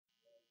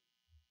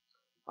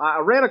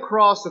I ran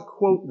across a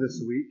quote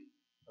this week.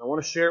 I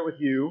want to share it with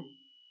you.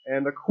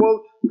 And the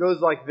quote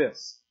goes like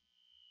this.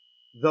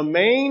 The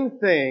main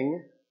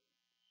thing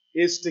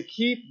is to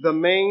keep the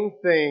main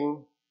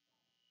thing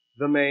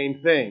the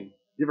main thing.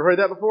 You ever heard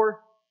that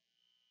before?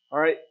 All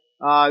right.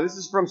 This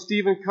is from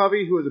Stephen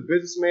Covey, who is a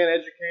businessman,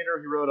 educator.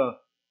 He wrote a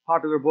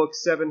popular book,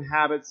 7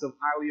 Habits of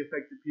Highly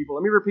Effective People.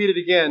 Let me repeat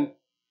it again.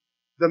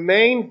 The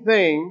main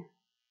thing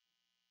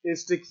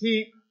is to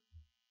keep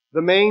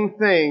the main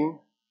thing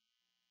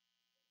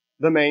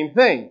the main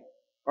thing.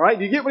 All right.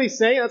 Do you get what he's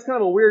saying? That's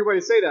kind of a weird way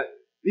to say that.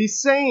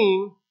 He's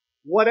saying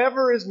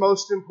whatever is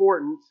most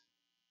important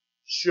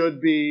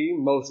should be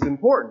most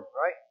important,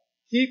 right?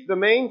 Keep the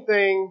main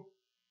thing.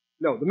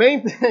 No, the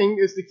main thing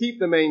is to keep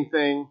the main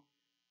thing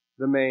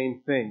the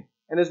main thing.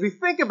 And as we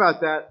think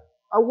about that,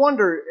 I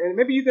wonder, and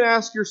maybe you can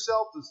ask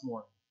yourself this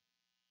morning,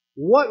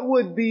 what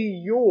would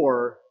be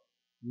your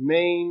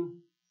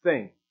main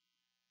thing?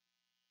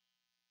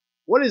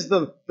 What is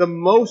the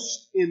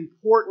most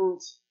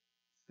important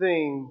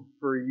thing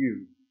for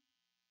you?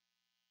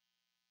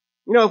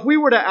 You know, if we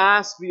were to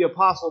ask the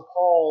Apostle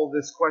Paul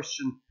this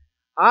question,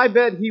 I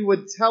bet he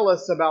would tell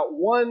us about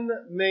one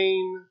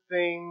main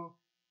thing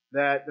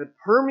that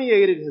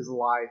permeated his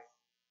life,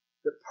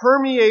 that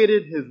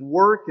permeated his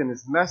work and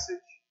his message.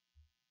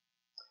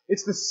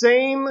 It's the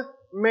same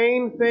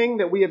main thing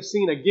that we have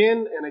seen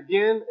again and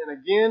again and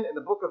again in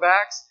the book of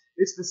Acts.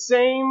 It's the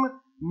same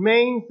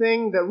main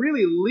thing that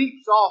really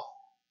leaps off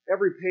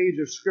every page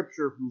of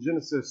Scripture from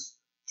Genesis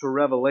to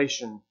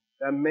Revelation.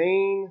 That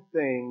main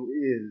thing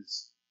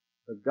is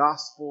the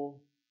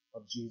gospel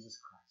of Jesus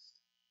Christ.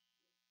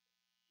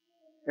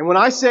 And when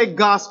I say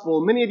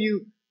gospel, many of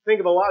you think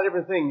of a lot of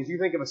different things. You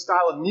think of a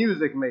style of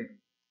music, maybe.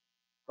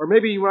 Or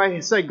maybe when I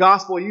say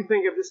gospel, you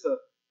think of just a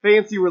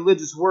fancy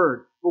religious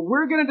word. But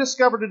we're going to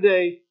discover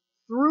today,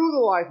 through the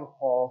life of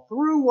Paul,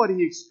 through what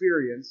he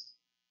experienced,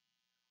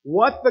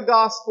 what the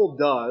gospel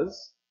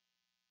does,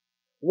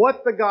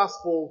 what the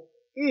gospel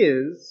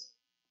is,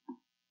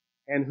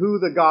 and who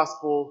the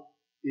gospel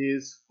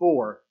is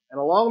for. And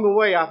along the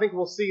way, I think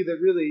we'll see that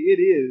really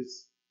it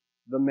is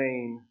the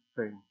main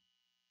thing.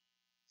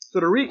 So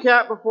to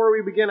recap before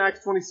we begin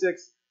Acts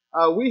 26,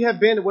 we have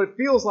been to what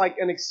feels like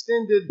an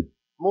extended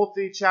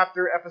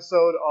multi-chapter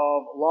episode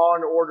of Law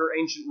and Order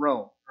Ancient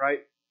Rome, right?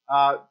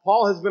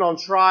 Paul has been on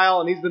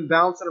trial and he's been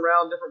bouncing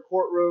around different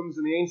courtrooms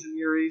in the ancient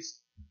Near East.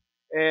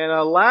 And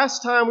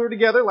last time we were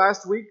together,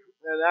 last week,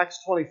 in Acts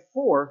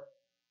 24,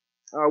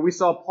 we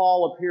saw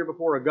Paul appear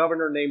before a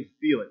governor named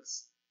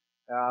Felix.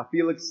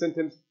 Felix sent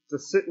him to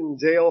sit in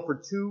jail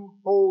for 2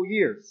 whole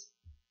years.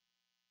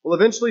 Well,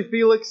 eventually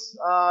Felix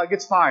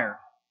gets fired.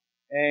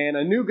 And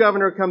a new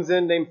governor comes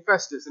in named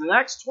Festus. And in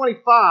Acts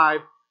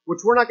 25,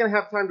 which we're not going to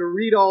have time to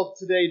read all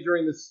today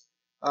during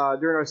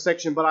our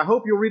section, but I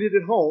hope you'll read it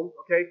at home,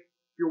 okay?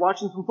 If you're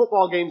watching some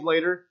football games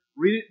later,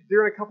 read it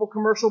during a couple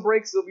commercial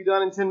breaks. It'll be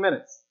done in 10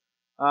 minutes.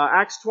 In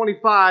Acts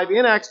 25,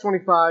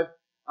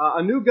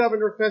 a new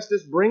governor,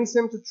 Festus, brings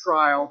him to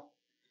trial.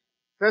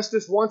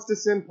 Festus wants to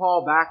send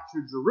Paul back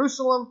to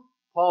Jerusalem.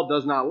 Paul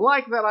does not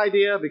like that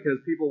idea because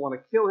people want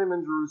to kill him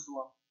in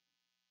Jerusalem.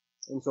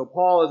 And so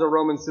Paul, as a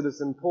Roman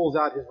citizen, pulls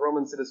out his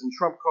Roman citizen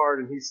trump card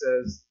and he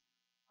says,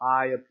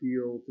 I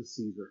appeal to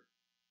Caesar.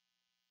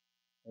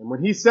 And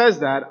when he says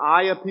that,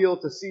 I appeal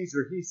to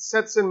Caesar, he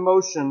sets in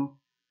motion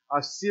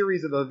a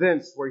series of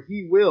events where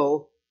he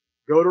will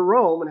go to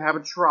Rome and have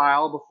a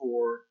trial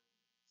before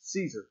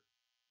Caesar.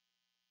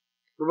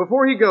 But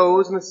before he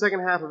goes, in the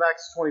second half of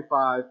Acts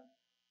 25,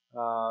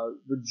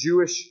 the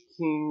Jewish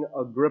King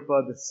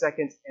Agrippa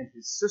II and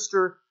his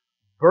sister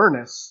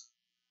Bernice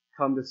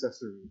come to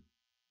Caesarea.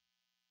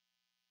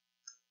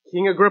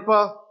 King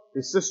Agrippa,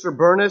 his sister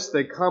Bernice,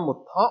 they come with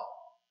pomp,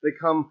 they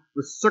come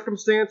with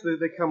circumstance,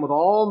 they come with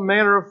all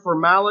manner of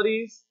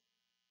formalities.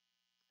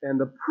 And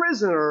the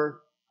prisoner,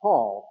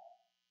 Paul,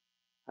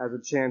 has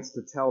a chance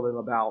to tell them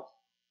about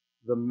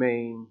the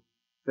main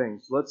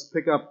thing. So let's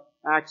pick up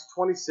Acts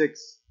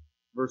 26,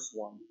 verse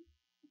 1.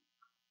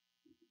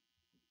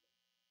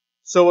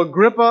 So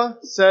Agrippa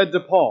said to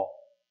Paul,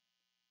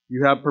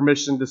 you have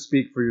permission to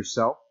speak for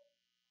yourself.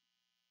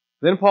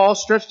 Then Paul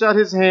stretched out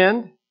his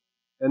hand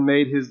and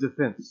made his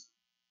defense.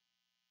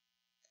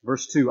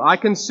 Verse 2, I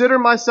consider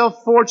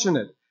myself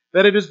fortunate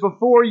that it is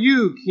before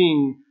you,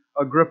 King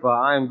Agrippa,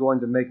 I am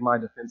going to make my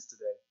defense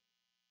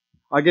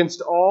today,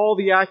 against all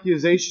the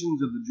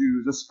accusations of the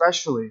Jews,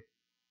 especially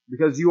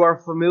because you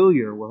are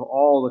familiar with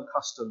all the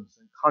customs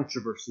and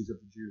controversies of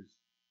the Jews.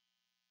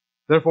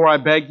 Therefore I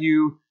beg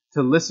you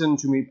to listen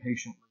to me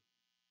patiently.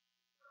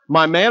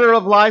 My manner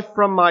of life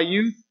from my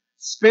youth,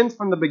 spent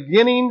from the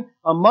beginning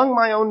among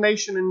my own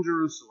nation in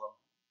Jerusalem,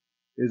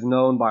 is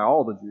known by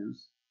all the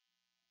Jews.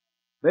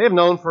 They have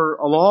known for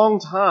a long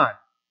time,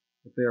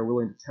 if they are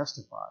willing to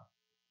testify,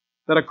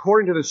 that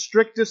according to the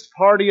strictest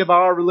party of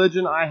our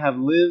religion, I have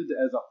lived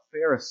as a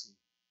Pharisee.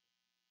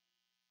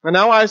 And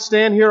now I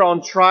stand here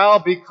on trial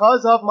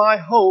because of my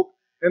hope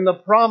in the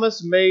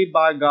promise made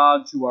by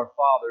God to our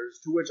fathers,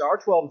 to which our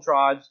 12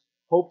 tribes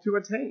hope to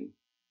attain,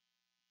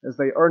 as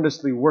they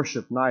earnestly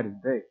worship night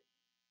and day.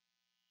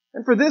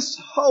 And for this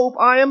hope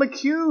I am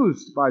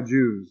accused by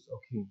Jews, O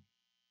king.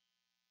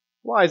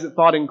 Why is it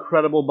thought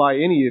incredible by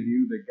any of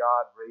you that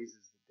God raises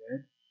the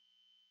dead?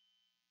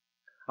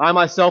 I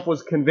myself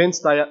was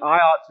convinced that I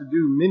ought to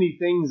do many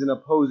things in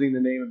opposing the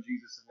name of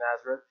Jesus of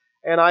Nazareth,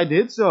 and I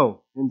did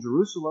so in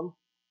Jerusalem.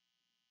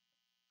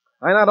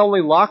 I not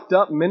only locked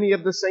up many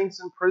of the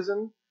saints in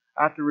prison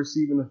after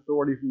receiving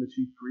authority from the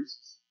chief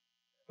priests,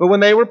 but when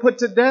they were put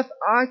to death,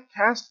 I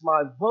cast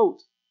my vote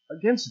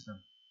against them.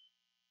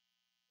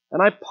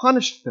 And I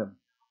punished them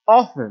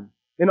often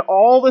in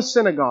all the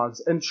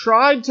synagogues and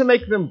tried to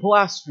make them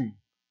blaspheme.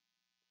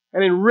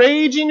 And in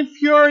raging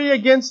fury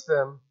against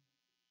them,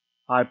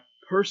 I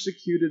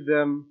persecuted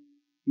them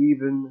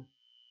even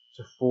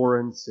to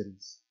foreign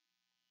cities.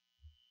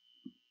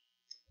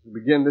 As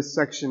we begin this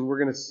section, we're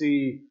going to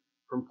see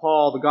from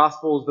Paul, the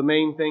gospel is the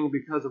main thing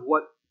because of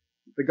what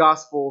the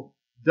gospel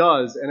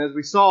does. And as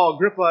we saw,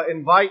 Agrippa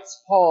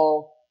invites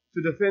Paul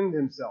to defend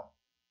himself.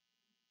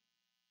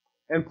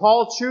 And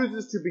Paul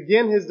chooses to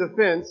begin his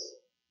defense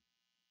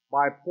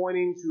by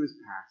pointing to his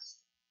past.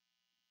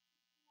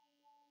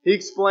 He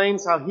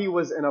explains how he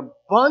was an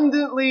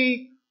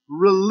abundantly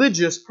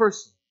religious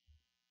person.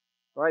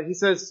 Right? He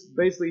says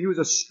basically he was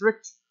a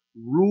strict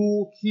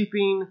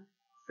rule-keeping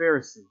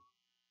Pharisee.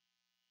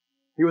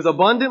 He was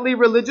abundantly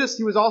religious.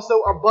 He was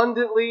also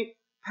abundantly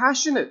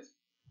passionate.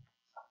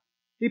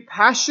 He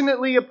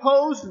passionately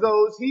opposed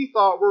those he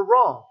thought were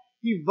wrong.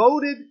 He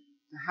voted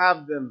to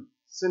have them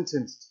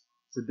sentenced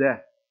to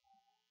death.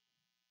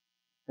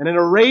 And in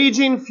a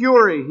raging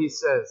fury, he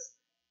says,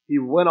 he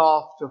went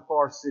off to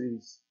far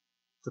cities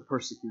to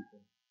persecute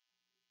them.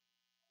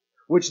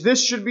 Which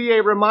this should be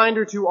a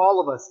reminder to all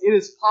of us. It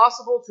is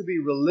possible to be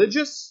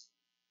religious,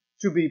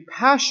 to be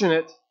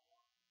passionate,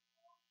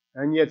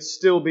 and yet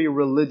still be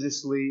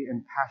religiously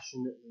and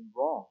passionately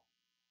wrong.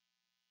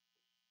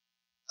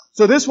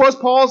 So this was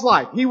Paul's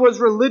life. He was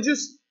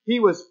religious, he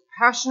was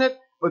passionate,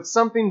 but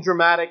something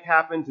dramatic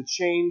happened to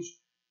change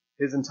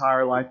his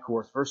entire life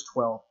course. Verse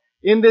 12.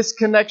 In this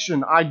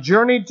connection, I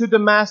journeyed to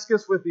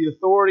Damascus with the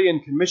authority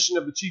and commission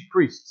of the chief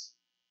priests.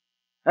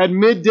 At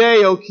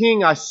midday, O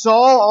king, I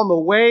saw on the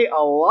way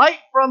a light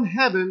from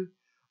heaven,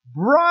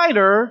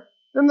 brighter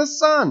than the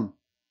sun,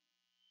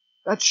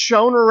 that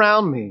shone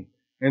around me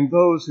and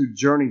those who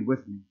journeyed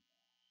with me.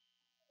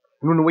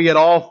 And when we had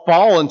all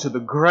fallen to the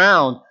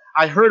ground,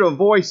 I heard a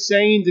voice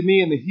saying to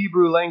me in the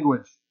Hebrew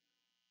language,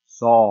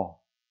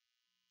 Saul,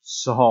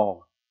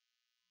 Saul,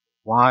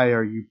 why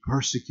are you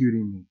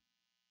persecuting me?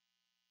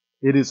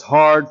 It is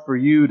hard for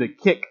you to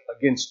kick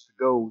against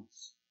the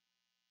goads.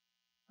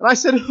 And I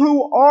said,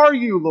 Who are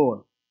you,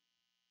 Lord?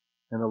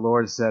 And the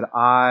Lord said,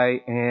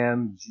 I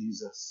am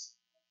Jesus,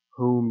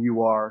 whom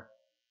you are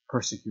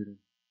persecuting.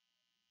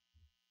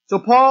 So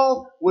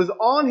Paul was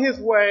on his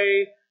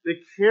way to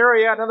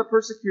carry out another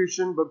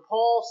persecution, but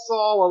Paul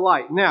saw a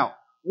light. Now,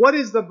 what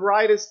is the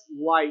brightest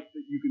light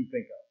that you can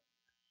think of?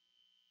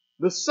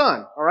 The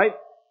sun, all right?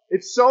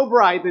 It's so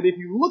bright that if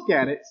you look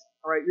at it,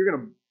 all right, you're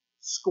going to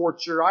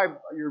scorch your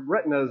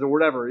retinas or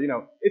whatever,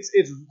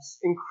 It's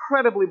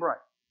incredibly bright.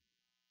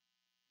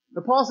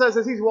 But Paul says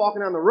as he's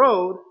walking down the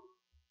road,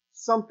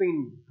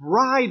 something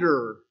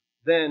brighter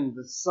than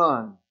the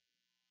sun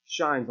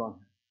shines on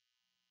him.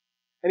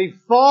 And he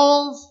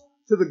falls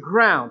to the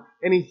ground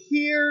and he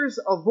hears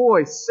a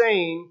voice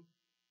saying,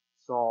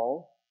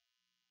 Saul,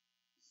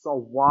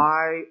 Saul,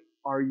 why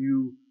are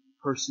you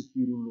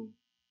persecuting me?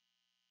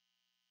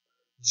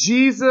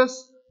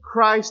 Jesus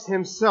Christ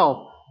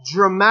himself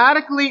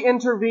dramatically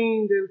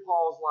intervened in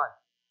Paul's life.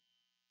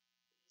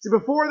 See,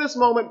 before this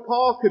moment,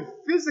 Paul could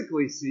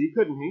physically see,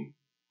 couldn't he?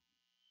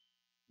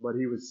 But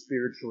he was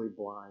spiritually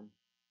blind.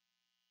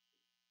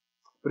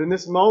 But in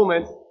this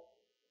moment,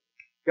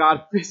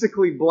 God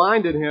physically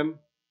blinded him,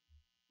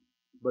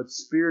 but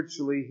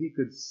spiritually he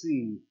could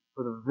see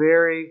for the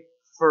very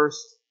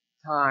first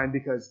time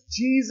because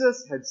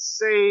Jesus had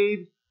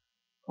saved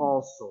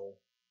Paul's soul.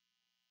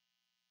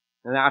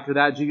 And after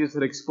that, Jesus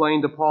had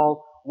explained to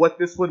Paul what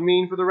this would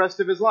mean for the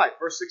rest of his life.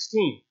 Verse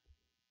 16.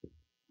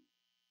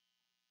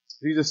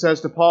 Jesus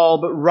says to Paul,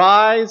 But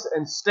rise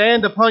and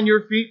stand upon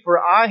your feet, for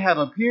I have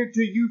appeared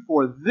to you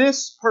for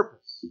this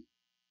purpose,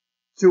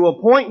 to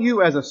appoint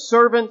you as a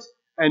servant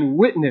and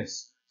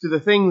witness to the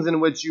things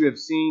in which you have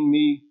seen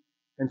me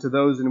and to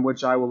those in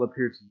which I will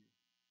appear to you,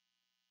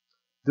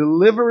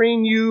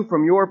 delivering you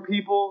from your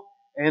people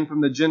and from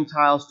the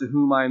Gentiles to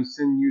whom I am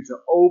sending you to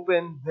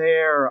open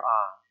their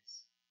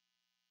eyes,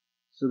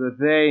 so that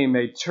they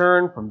may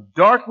turn from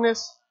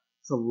darkness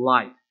to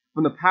light,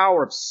 from the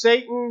power of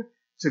Satan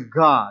to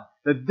God,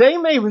 that they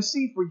may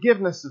receive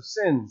forgiveness of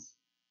sins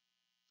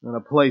and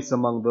a place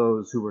among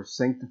those who are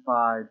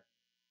sanctified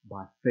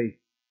by faith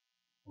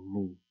in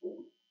me.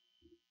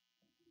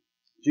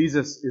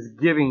 Jesus is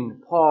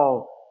giving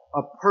Paul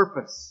a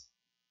purpose.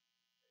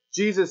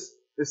 Jesus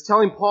is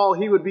telling Paul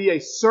he would be a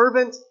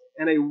servant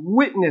and a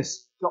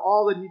witness to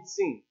all that he'd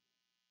seen.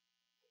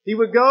 He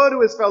would go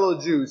to his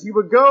fellow Jews. He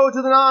would go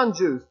to the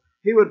non-Jews.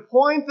 He would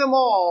point them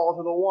all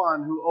to the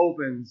one who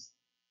opens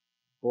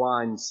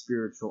blind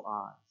spiritual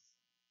eyes.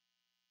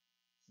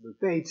 so that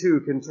they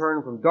too can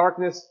turn from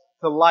darkness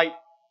to light,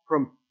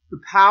 from the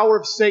power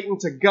of Satan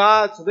to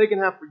God, so they can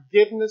have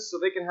forgiveness, so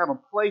they can have a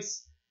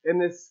place in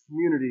this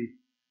community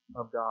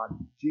of God.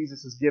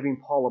 Jesus is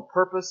giving Paul a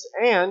purpose,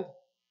 and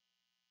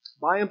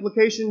by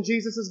implication,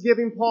 Jesus is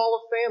giving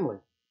Paul a family.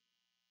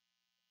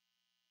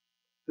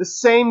 The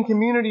same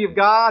community of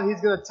God he's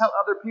going to tell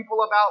other people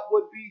about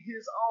would be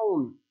his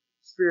own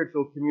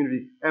spiritual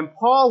community. And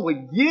Paul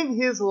would give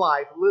his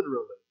life,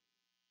 literally,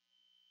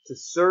 to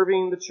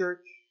serving the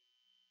church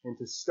and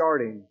to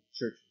starting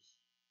churches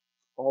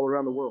all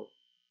around the world.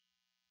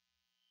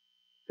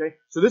 Okay?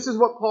 So this is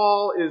what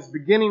Paul is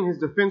beginning his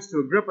defense to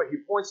Agrippa. He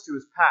points to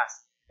his past.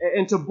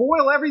 And to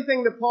boil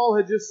everything that Paul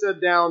had just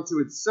said down to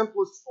its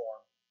simplest form,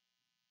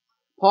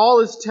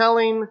 Paul is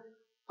telling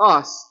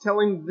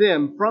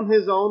them from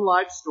his own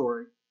life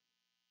story,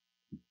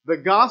 the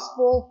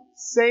gospel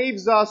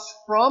saves us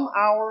from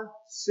our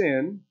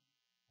sin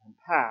and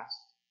past.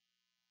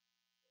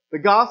 The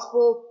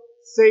gospel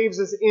saves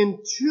us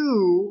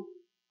into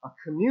a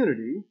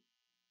community,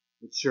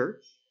 the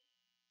church.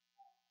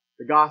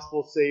 The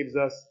gospel saves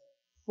us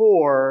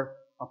for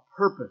a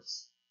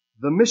purpose,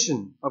 the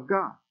mission of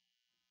God.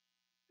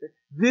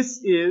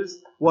 This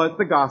is what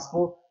the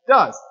gospel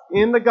does.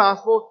 In the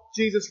gospel,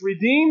 Jesus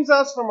redeems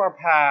us from our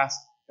past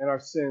and our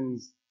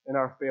sins and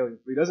our failures.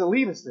 But He doesn't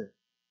leave us there.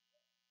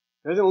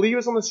 He doesn't leave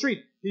us on the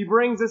street. He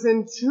brings us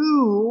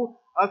into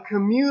a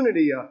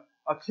community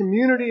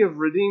of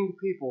redeemed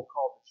people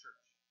called the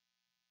church.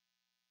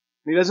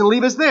 And He doesn't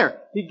leave us there.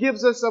 He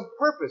gives us a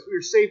purpose. We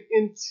are saved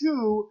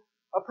into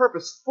a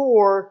purpose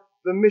for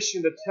the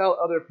mission to tell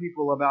other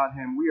people about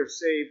Him. We are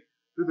saved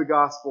through the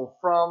gospel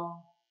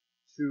from,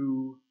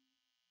 to,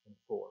 and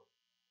for.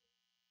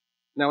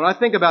 Now, when I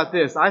think about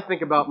this, I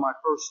think about my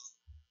first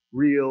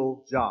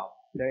real job.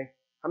 Okay?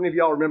 How many of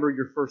y'all remember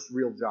your first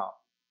real job?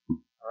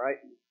 All right?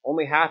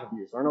 Only half of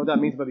you. So I don't know what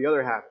that means about the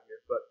other half of you.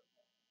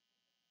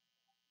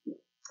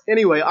 But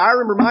anyway, I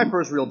remember my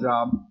first real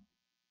job.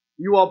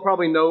 You all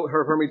probably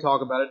heard me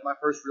talk about it. My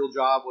first real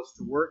job was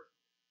to work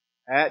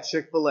at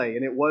Chick-fil-A,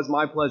 and it was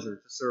my pleasure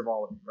to serve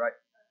all of you, right?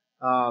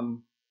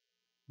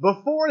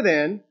 Before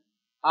then,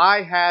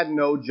 I had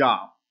no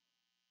job.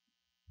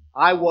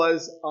 I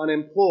was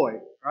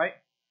unemployed, right?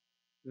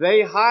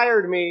 They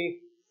hired me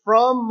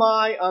from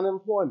my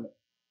unemployment.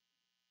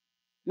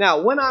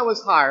 Now, when I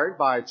was hired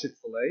by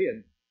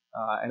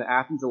Chick-fil-A in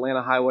Athens,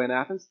 Atlanta Highway in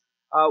Athens,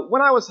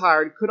 when I was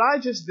hired, could I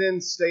just then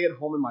stay at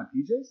home in my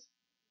PJs?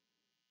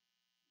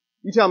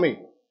 You tell me.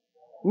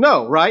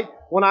 No, right?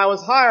 When I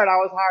was hired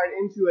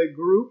into a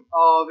group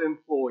of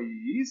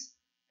employees,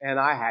 and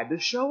I had to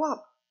show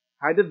up.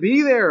 I had to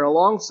be there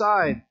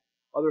alongside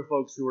other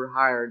folks who were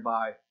hired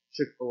by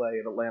Chick-fil-A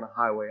at Atlanta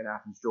Highway in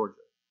Athens, Georgia.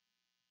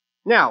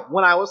 Now,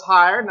 when I was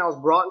hired and I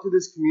was brought into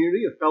this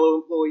community of fellow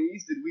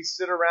employees, did we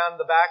sit around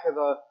the back of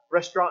a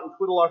restaurant and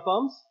twiddle our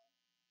thumbs?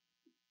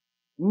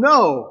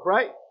 No,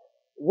 right?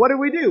 What did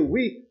we do?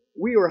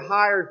 We were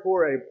hired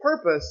for a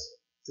purpose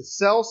to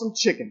sell some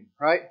chicken,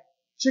 right?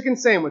 Chicken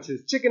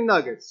sandwiches, chicken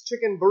nuggets,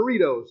 chicken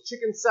burritos,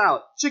 chicken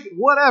salad, chicken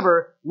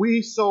whatever.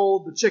 We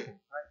sold the chicken,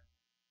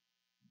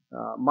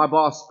 right? My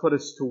boss put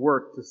us to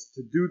work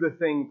to do the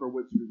thing for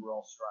which we were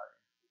all striving.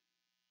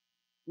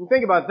 You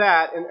think about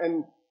that,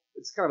 and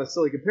it's kind of a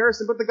silly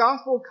comparison, but the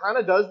gospel kind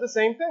of does the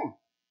same thing.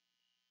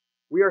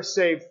 We are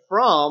saved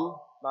from,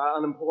 not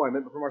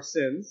unemployment, but from our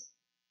sins.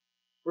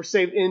 We're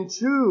saved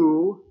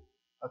into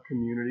a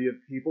community of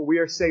people. We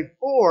are saved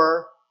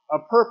for a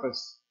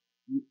purpose,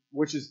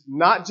 which is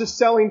not just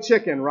selling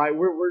chicken, right?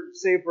 We're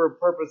saved for a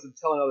purpose of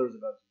telling others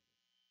about it.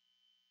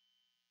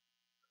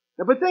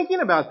 Now, but thinking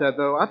about that,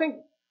 though, I think,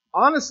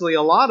 honestly,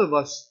 a lot of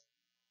us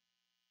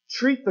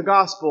treat the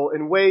gospel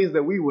in ways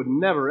that we would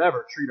never,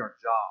 ever treat our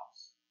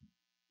jobs.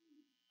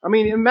 I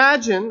mean,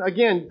 imagine,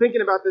 again,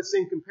 thinking about this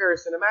same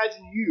comparison,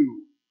 imagine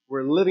you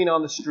were living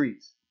on the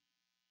street.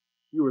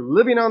 You were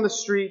living on the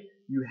street,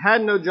 you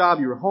had no job,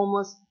 you were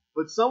homeless,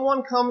 but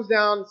someone comes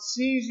down,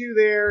 sees you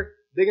there,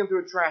 digging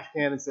through a trash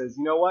can and says,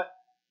 you know what?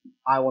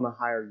 I want to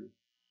hire you.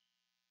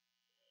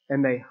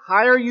 And they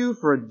hire you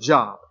for a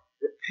job.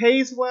 It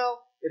pays well,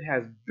 it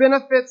has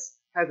benefits,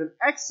 has an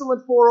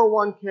excellent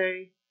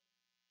 401k,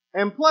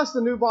 and plus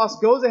the new boss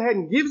goes ahead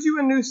and gives you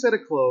a new set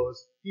of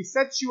clothes. He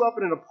sets you up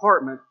in an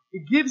apartment. He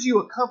gives you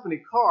a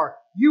company car.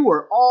 You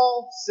are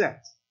all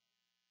set.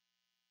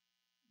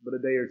 But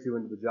a day or two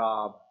into the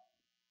job,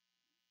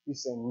 you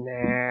say,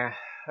 nah,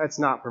 that's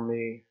not for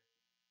me.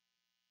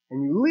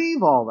 And you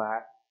leave all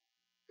that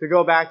to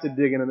go back to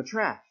digging in the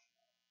trash.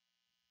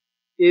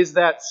 Is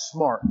that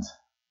smart?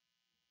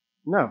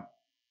 No.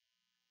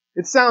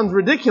 It sounds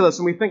ridiculous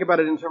when we think about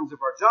it in terms of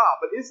our job,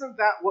 but isn't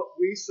that what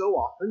we so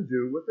often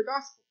do with the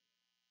gospel?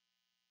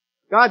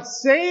 God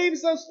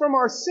saves us from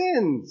our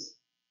sins,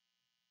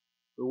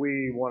 but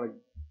we want to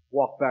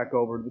walk back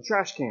over to the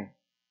trash can.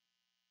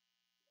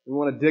 We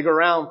want to dig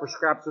around for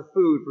scraps of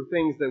food, for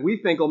things that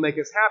we think will make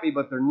us happy,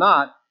 but they're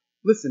not.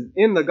 Listen,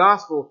 in the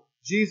gospel,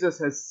 Jesus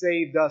has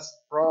saved us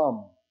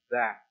from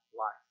that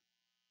life.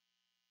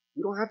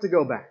 We don't have to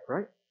go back,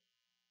 right?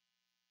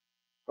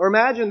 Or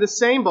imagine this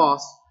same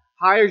boss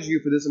hires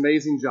you for this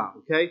amazing job,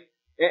 okay?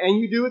 And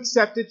you do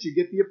accept it. You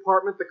get the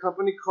apartment, the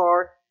company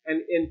car,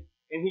 and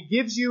he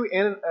gives you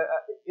in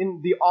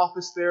the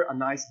office there a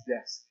nice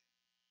desk.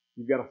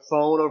 You've got a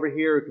phone over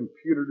here, a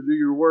computer to do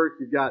your work.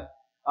 You've got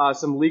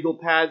some legal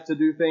pads to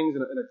do things,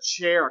 and a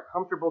chair, a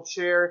comfortable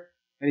chair.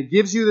 And he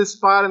gives you this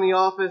spot in the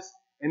office,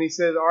 and he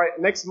says, all right,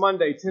 next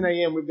Monday, 10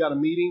 a.m., we've got a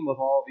meeting with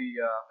all the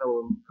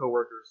fellow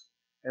coworkers,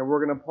 and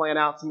we're going to plan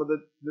out some of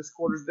this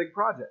quarter's big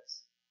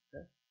projects.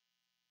 Okay?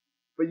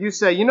 But you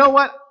say, you know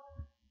what?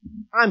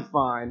 I'm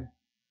fine.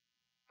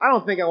 I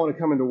don't think I want to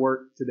come into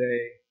work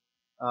today.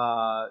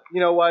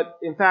 You know what?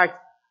 In fact,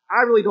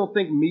 I really don't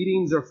think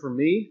meetings are for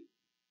me.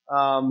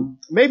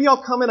 Maybe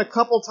I'll come in a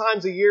couple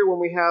times a year when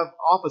we have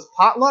office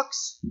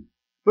potlucks,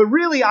 but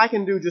really I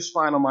can do just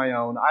fine on my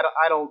own.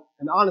 I don't,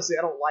 and honestly,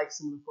 I don't like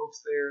some of the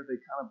folks there. They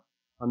kind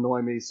of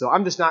annoy me, so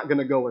I'm just not going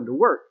to go into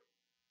work.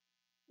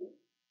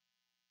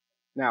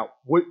 Now,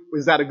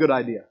 is that a good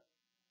idea?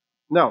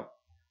 No.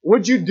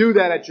 Would you do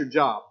that at your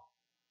job?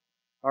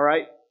 All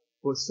right?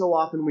 Well, so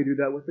often we do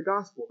that with the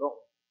gospel, don't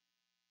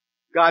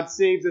we? God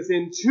saves us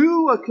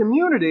into a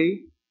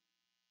community.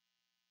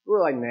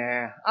 We're like,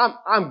 nah,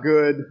 I'm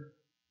good.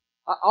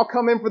 I'll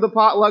come in for the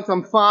potlucks.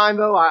 I'm fine,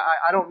 though.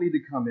 I don't need to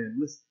come in.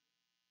 Listen,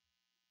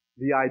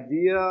 the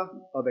idea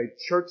of a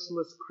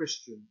churchless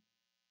Christian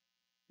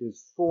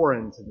is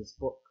foreign to this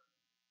book.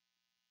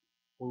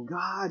 When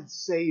God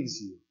saves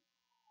you,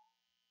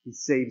 He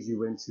saves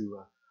you into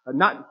a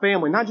not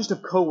family, not just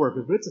of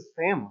coworkers, but it's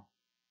a family.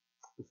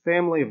 The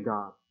family of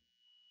God.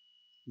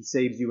 He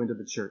saves you into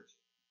the church.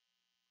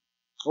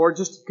 Or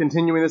just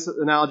continuing this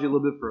analogy a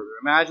little bit further.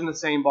 Imagine the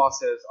same boss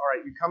says, all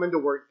right, you come into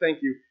work, thank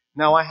you.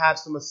 Now I have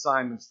some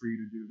assignments for you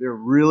to do. They're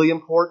really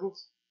important.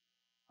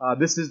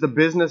 This is the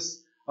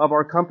business of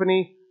our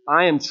company.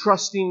 I am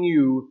trusting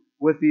you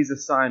with these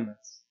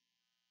assignments.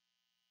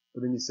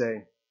 But then you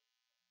say,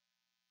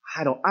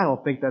 I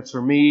don't think that's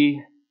for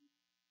me.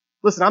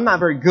 Listen, I'm not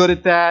very good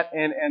at that.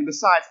 And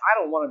besides,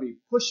 I don't want to be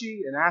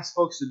pushy and ask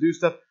folks to do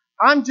stuff.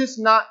 I'm just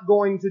not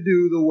going to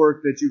do the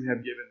work that you have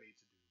given me.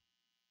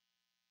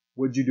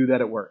 Would you do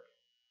that at work?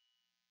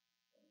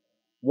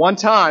 One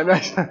time.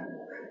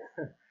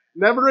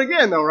 Never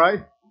again, though,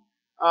 right?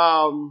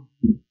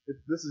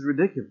 This is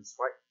ridiculous,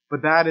 right?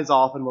 But that is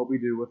often what we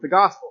do with the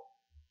gospel.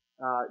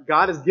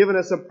 God has given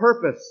us a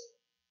purpose.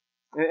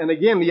 And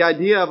again, the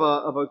idea of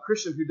a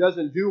Christian who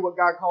doesn't do what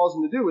God calls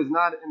him to do is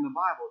not in the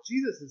Bible.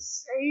 Jesus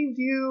has saved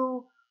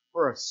you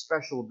for a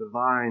special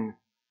divine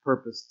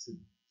purpose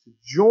to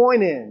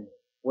join in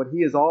what He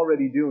is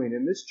already doing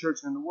in this church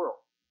and in the world.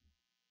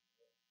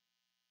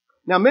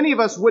 Now, many of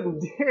us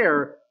wouldn't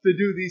dare to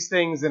do these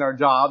things in our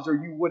jobs, or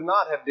you would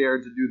not have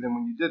dared to do them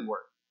when you did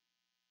work.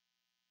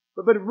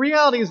 But the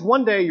reality is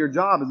one day your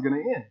job is going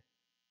to end.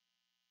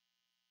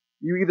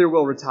 You either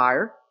will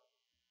retire,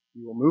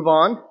 you will move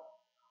on,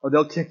 or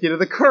they'll kick you to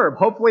the curb.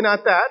 Hopefully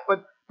not that,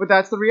 but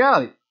that's the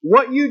reality.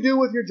 What you do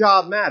with your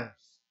job matters.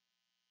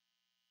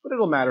 But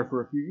it'll matter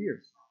for a few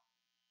years.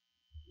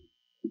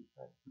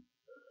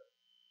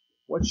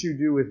 What you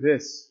do with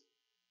this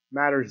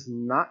matters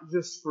not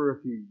just for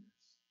a few years.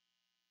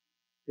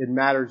 It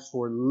matters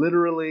for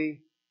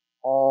literally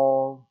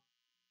all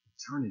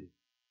eternity.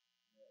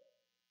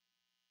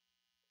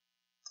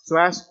 So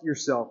ask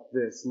yourself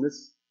this, and this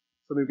is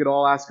something we could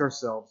all ask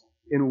ourselves.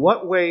 In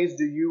what ways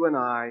do you and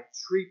I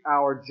treat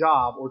our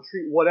job or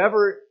treat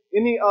whatever,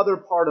 any other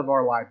part of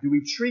our life? Do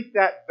we treat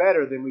that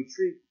better than we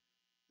treat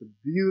the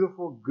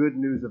beautiful good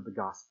news of the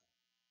gospel?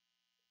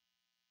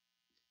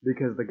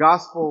 Because the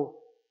gospel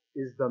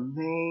is the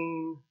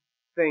main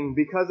thing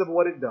because of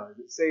what it does.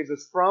 It saves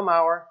us from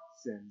our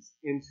sins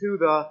into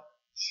the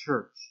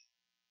church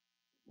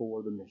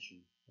for the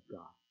mission of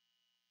God.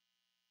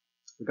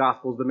 The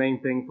gospel is the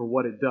main thing for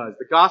what it does.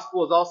 The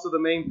gospel is also the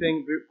main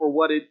thing for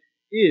what it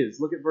is.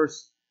 Look at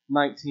verse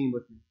 19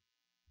 with me.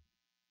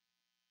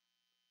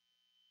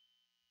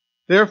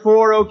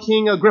 Therefore, O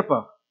King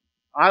Agrippa,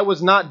 I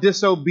was not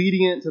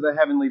disobedient to the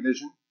heavenly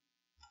vision,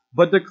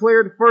 but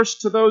declared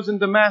first to those in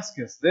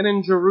Damascus, then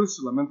in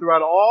Jerusalem, and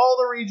throughout all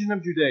the region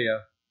of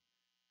Judea,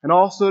 and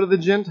also to the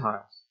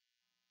Gentiles,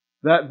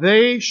 that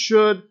they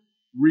should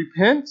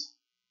repent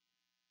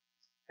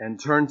and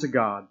turn to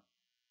God,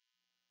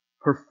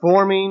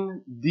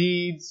 performing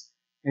deeds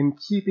in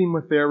keeping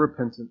with their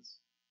repentance.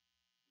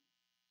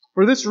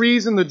 For this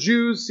reason the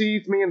Jews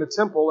seized me in the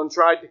temple and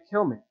tried to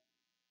kill me.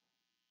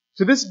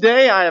 To this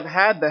day I have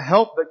had the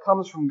help that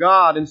comes from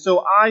God, and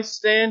so I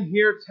stand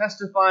here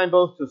testifying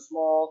both to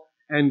small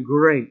and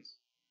great,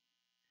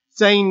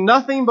 saying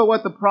nothing but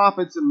what the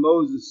prophets and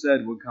Moses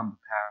said would come to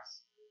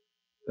pass,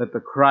 that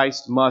the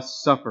Christ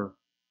must suffer,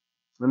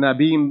 and that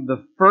being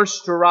the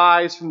first to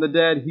rise from the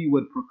dead, He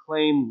would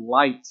proclaim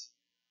light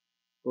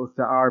both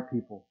to our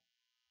people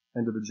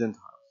and to the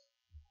Gentiles.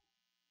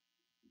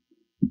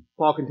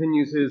 Paul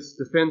continues his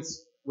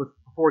defense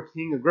before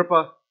King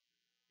Agrippa.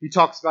 He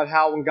talks about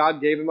how when God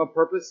gave him a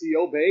purpose, he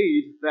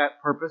obeyed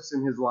that purpose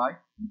in his life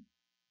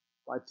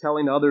by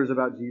telling others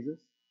about Jesus.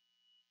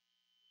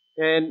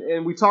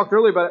 And we talked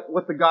earlier about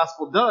what the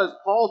gospel does.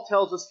 Paul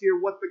tells us here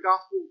what the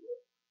gospel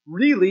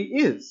really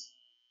is.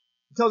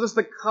 He tells us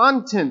the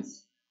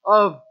contents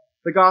of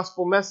the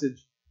gospel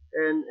message.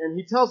 And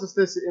he tells us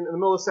this in the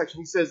middle of the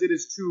section. He says it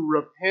is to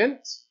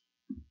repent.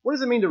 What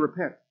does it mean to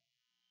repent?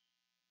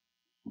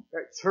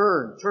 Right,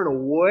 turn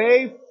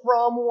away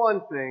from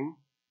one thing.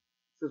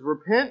 He says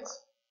repent.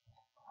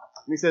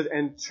 And he says,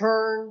 and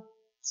turn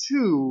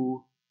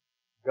to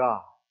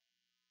God.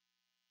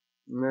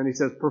 And then he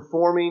says,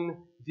 performing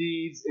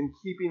deeds in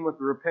keeping with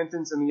the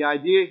repentance. And the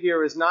idea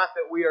here is not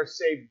that we are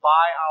saved by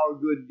our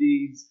good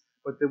deeds,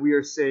 but that we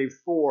are saved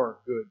for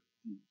good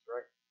deeds,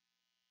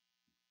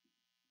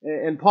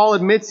 right? And Paul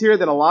admits here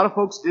that a lot of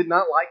folks did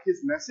not like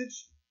his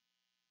message.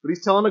 But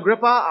he's telling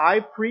Agrippa, I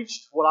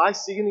preached what I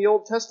see in the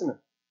Old Testament.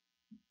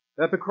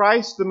 That the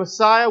Christ, the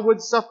Messiah,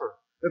 would suffer.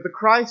 That the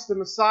Christ, the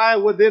Messiah,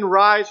 would then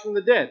rise from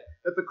the dead.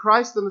 That the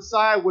Christ, the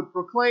Messiah, would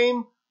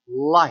proclaim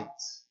light,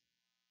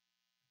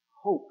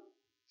 hope,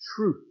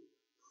 truth,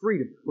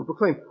 freedom. Would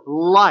proclaim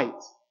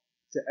light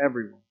to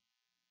everyone.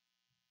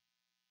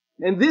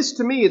 And this,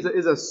 to me, is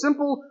a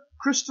simple,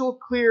 crystal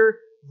clear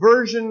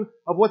version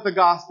of what the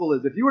gospel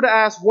is. If you were to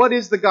ask, what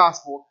is the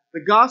gospel?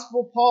 The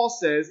gospel, Paul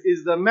says,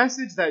 is the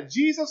message that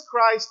Jesus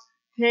Christ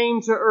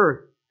came to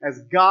earth as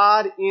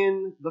God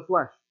in the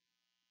flesh.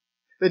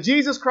 That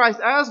Jesus Christ,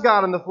 as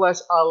God in the flesh,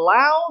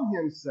 allowed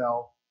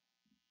himself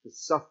to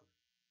suffer.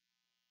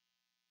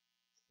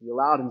 He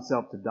allowed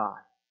himself to die.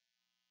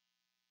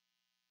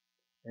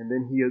 And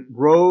then he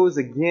rose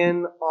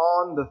again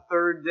on the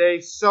third day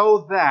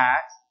so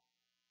that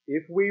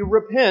if we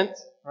repent,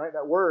 right,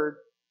 that word,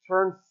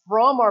 turn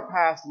from our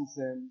past and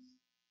sins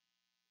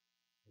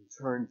and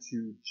turn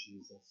to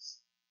Jesus,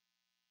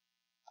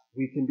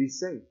 we can be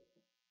saved.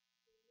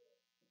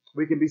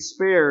 We can be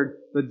spared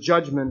the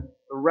judgment,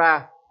 the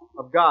wrath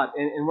of God.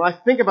 And when I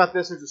think about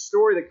this, there's a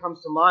story that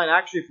comes to mind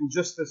actually from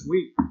just this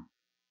week.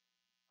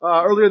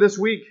 Earlier this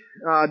week,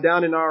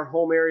 down in our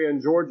home area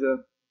in Georgia,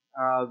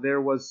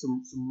 there was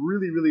some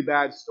really, really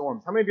bad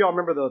storms. How many of y'all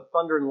remember the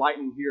thunder and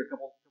lightning here a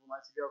couple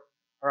nights ago?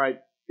 All right.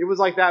 It was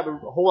like that, but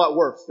a whole lot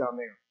worse down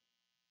there.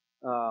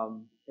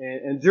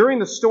 And during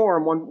the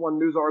storm, one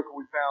news article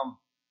we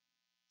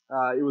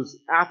found, it was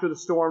after the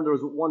storm, there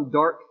was one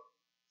dark,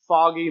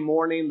 foggy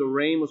morning. The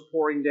rain was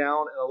pouring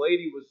down, and a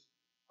lady was,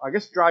 I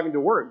guess, driving to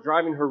work,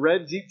 driving her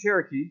red Jeep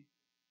Cherokee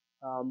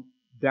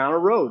down a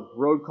road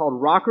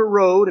called Rocker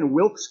Road in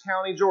Wilkes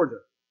County, Georgia.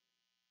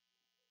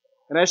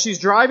 And as she's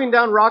driving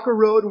down Rocker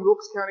Road in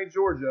Wilkes County,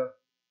 Georgia,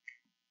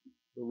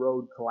 the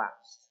road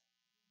collapsed.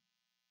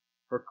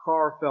 Her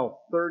car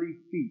fell 30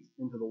 feet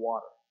into the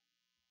water.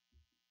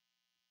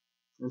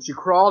 And she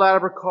crawled out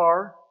of her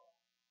car.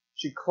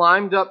 She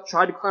climbed up,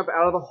 tried to climb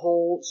out of the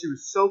hole. She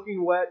was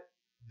soaking wet,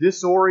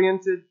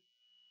 disoriented.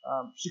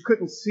 She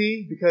couldn't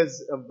see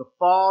because of the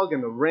fog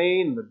and the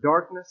rain and the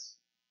darkness.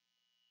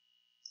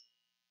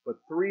 But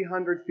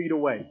 300 feet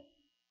away,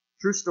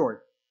 true story,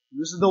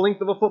 this is the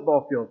length of a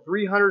football field,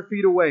 300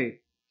 feet away,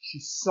 she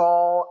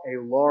saw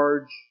a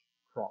large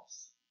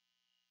cross.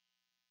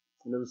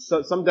 And there was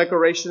some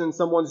decoration in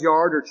someone's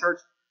yard or church.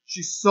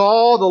 She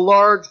saw the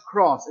large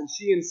cross, and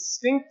she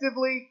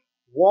instinctively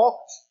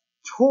walked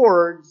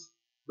towards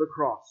the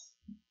cross.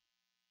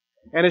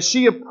 And as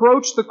she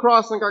approached the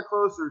cross and got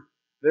closer,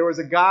 there was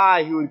a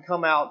guy who had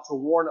come out to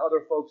warn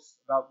other folks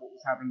about what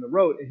was happening on the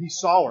road, and he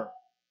saw her.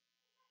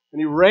 And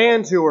he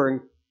ran to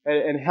her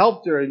and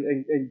helped her,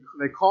 and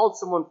they called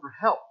someone for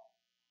help.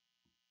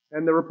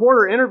 And the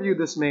reporter interviewed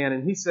this man,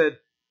 and he said,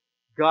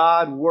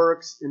 God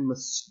works in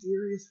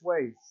mysterious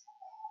ways.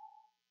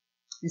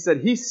 He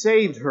said he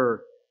saved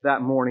her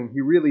that morning.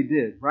 He really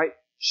did, right?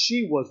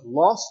 She was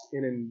lost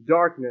and in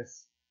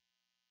darkness.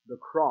 The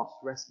cross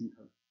rescued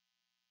her.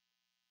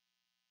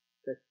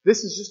 Okay.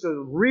 This is just a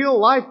real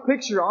life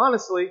picture,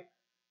 honestly,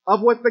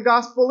 of what the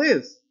gospel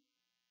is.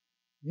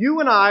 You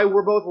and I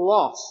were both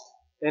lost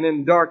and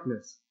in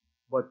darkness,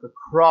 but the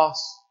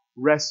cross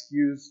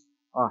rescues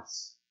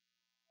us.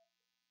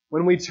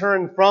 When we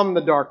turn from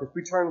the darkness,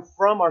 we turn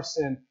from our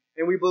sin,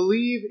 and we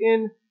believe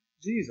in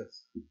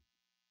Jesus.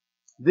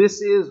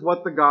 This is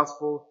what the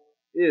gospel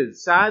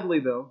is. Sadly,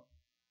 though,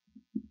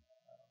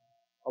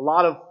 a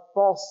lot of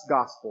false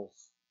gospels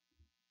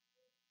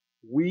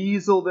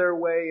weasel their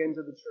way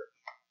into the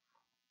church,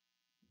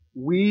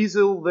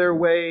 weasel their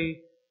way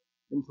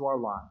into our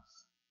lives.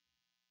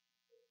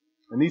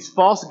 And these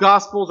false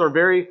gospels are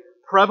very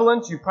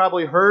prevalent. You've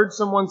probably heard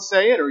someone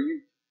say it, or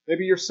you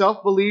maybe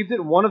yourself believed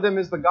it. One of them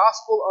is the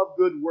gospel of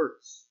good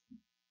works.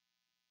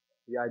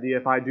 The idea,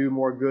 if I do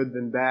more good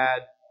than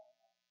bad,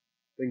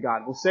 then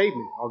God will save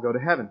me. I'll go to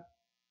heaven.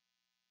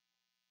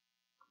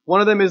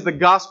 One of them is the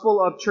gospel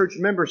of church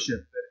membership.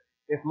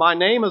 That if my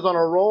name is on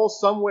a roll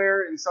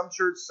somewhere in some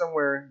church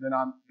somewhere, then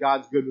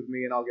God's good with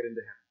me and I'll get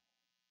into heaven.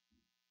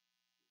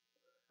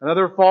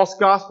 Another false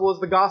gospel is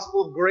the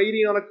gospel of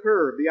grading on a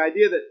curve. The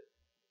idea that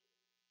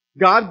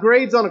God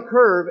grades on a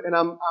curve, and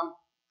I'm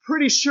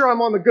pretty sure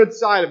I'm on the good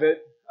side of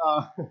it.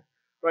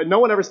 Right? No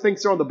one ever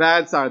thinks they're on the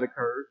bad side of the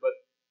curve,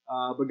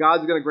 but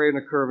God's going to grade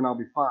on a curve, and I'll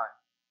be fine.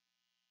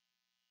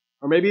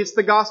 Or maybe it's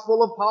the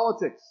gospel of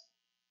politics.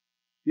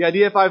 The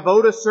idea if I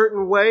vote a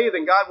certain way,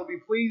 then God will be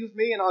pleased with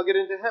me and I'll get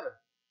into heaven.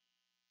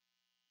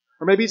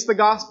 Or maybe it's the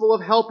gospel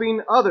of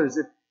helping others.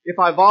 If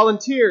I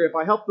volunteer, if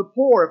I help the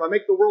poor, if I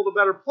make the world a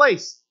better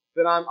place,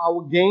 then I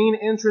will gain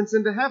entrance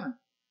into heaven.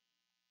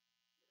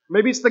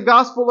 Maybe it's the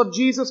gospel of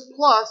Jesus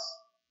plus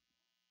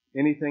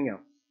anything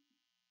else.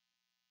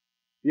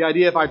 The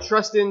idea if I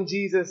trust in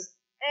Jesus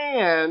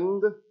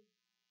and ...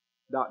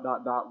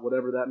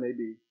 whatever that may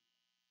be,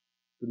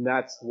 then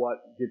that's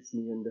what gets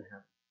me into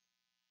heaven.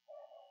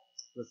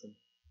 Listen,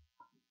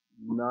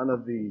 none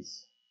of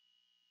these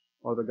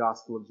are the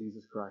gospel of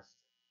Jesus Christ.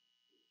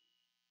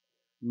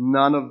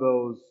 None of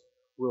those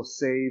will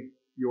save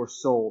your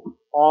soul.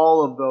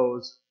 All of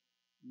those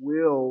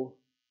will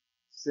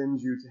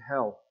send you to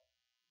hell.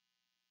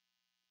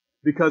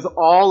 Because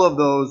all of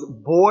those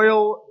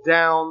boil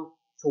down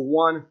to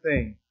one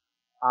thing.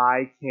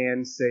 I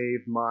can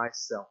save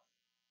myself.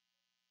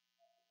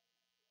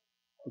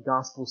 The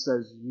gospel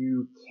says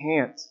you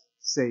can't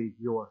save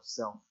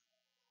yourself.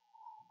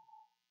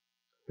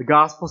 The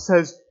gospel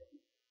says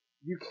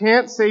you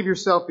can't save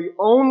yourself. The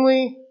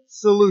only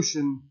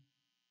solution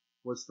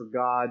was for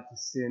God to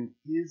send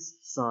His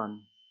Son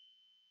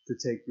to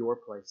take your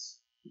place.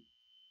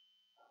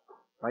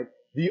 Right?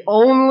 The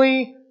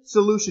only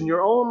solution,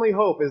 your only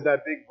hope is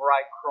that big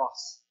bright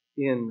cross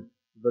in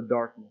the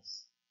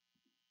darkness.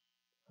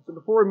 So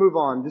before we move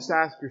on, just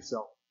ask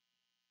yourself,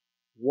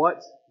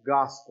 what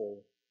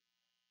gospel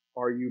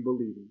are you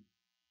believing?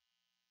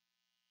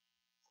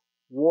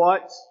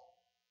 What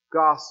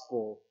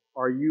gospel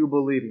are you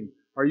believing?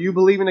 Are you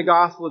believing a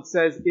gospel that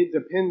says it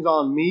depends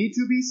on me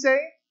to be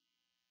saved?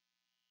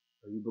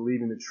 Are you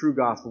believing the true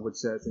gospel which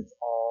says it's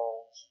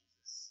all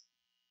Jesus?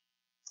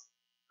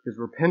 Because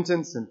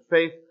repentance and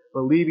faith,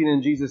 believing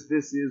in Jesus,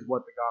 this is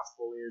what the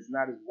gospel is, and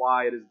that is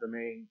why it is the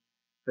main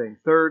thing.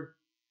 Third,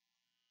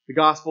 the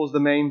gospel is the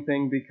main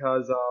thing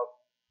because of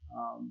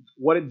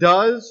what it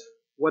does,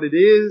 what it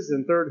is,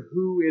 and third,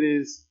 who it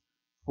is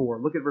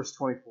for. Look at verse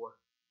 24.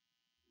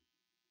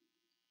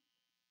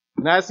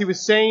 And as he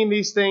was saying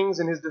these things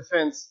in his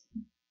defense,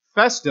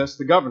 Festus,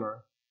 the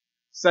governor,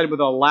 said with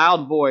a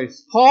loud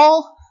voice,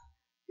 Paul,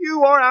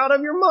 you are out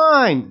of your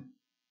mind.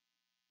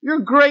 Your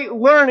great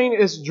learning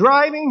is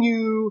driving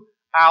you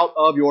out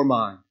of your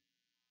mind.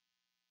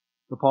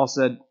 But Paul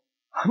said,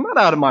 I'm not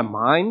out of my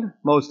mind,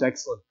 most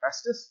excellent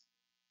Festus.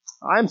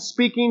 I am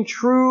speaking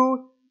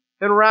true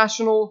and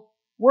rational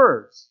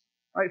words.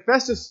 Right?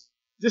 Festus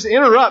just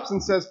interrupts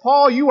and says,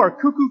 Paul, you are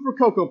cuckoo for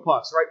Cocoa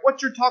Puffs. Right?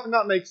 What you're talking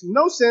about makes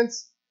no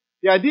sense.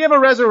 The idea of a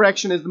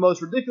resurrection is the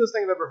most ridiculous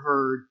thing I've ever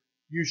heard.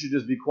 You should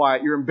just be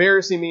quiet. You're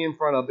embarrassing me in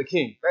front of the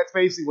king. That's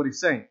basically what he's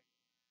saying.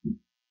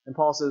 And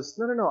Paul says,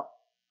 no,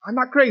 I'm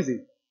not crazy.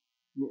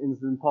 And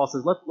then Paul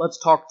says, let's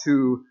talk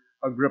to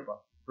Agrippa.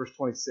 Verse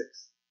 26.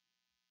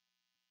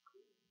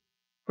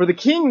 For the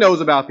king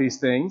knows about these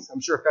things. I'm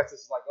sure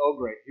Festus is like, oh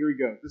great, here we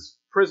go. This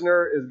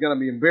prisoner is going to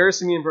be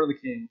embarrassing me in front of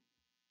the king.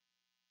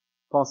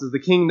 Paul says, the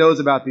king knows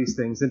about these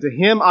things, and to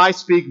him I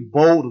speak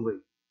boldly.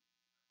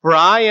 For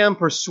I am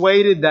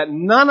persuaded that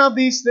none of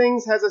these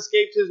things has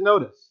escaped his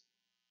notice.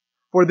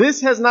 For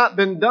this has not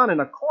been done in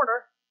a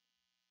corner.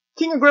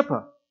 King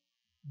Agrippa,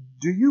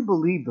 do you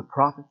believe the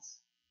prophets?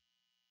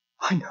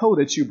 I know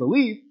that you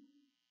believe.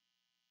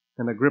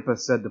 And Agrippa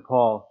said to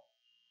Paul,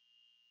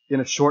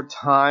 in a short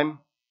time,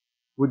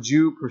 would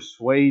you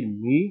persuade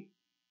me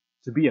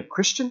to be a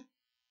Christian?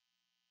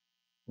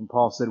 And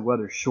Paul said,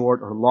 whether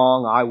short or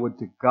long, I would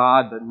to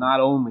God that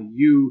not only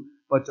you,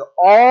 but to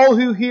all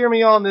who hear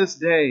me on this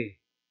day,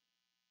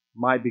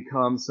 might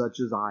become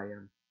such as I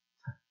am,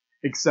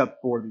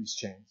 except for these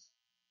chains.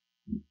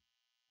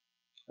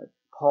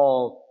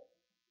 Paul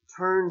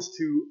turns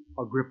to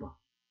Agrippa,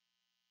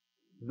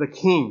 the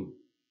king,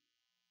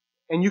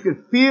 and you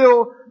can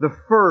feel the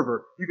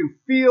fervor, you can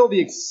feel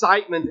the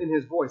excitement in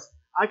his voice.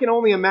 I can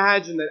only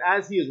imagine that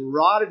as he is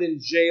rotted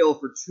in jail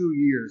for 2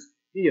 years,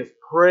 he has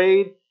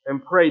prayed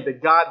and prayed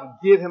that God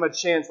would give him a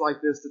chance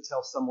like this to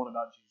tell someone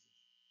about Jesus.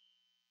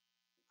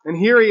 And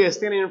here he is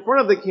standing in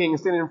front of the king,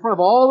 standing in front of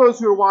all those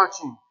who are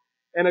watching.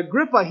 And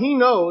Agrippa, he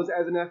knows,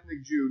 as an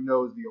ethnic Jew,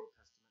 knows the Old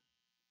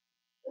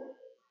Testament.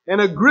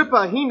 And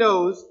Agrippa, he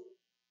knows,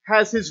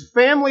 has his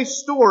family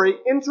story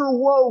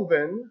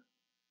interwoven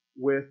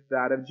with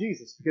that of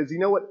Jesus. Because you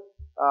know what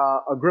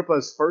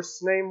Agrippa's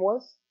first name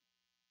was?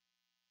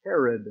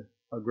 Herod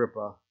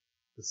Agrippa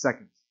II.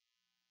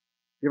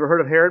 You ever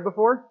heard of Herod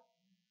before?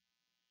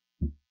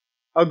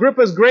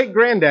 Agrippa's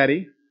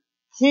great-granddaddy,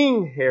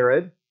 King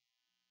Herod,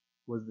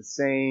 was the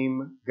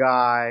same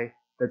guy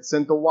that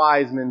sent the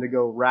wise men to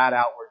go rat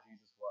out where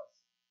Jesus was.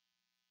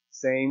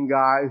 Same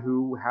guy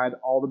who had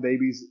all the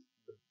babies,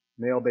 the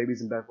male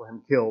babies in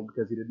Bethlehem, killed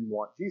because he didn't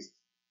want Jesus.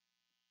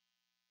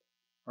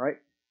 All right?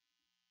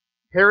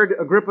 Herod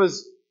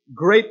Agrippa's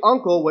great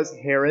uncle was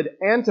Herod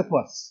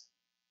Antipas,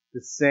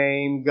 the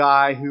same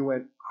guy who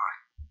went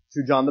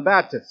to John the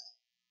Baptist.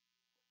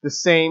 The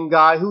same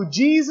guy who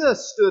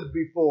Jesus stood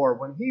before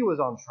when he was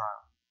on trial.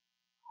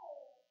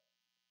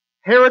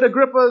 Herod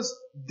Agrippa's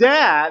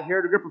dad,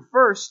 Herod Agrippa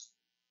I,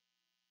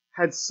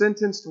 had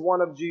sentenced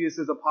one of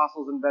Jesus'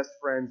 apostles and best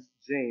friends,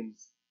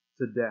 James,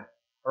 to death.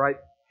 All right?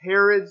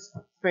 Herod's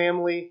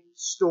family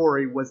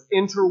story was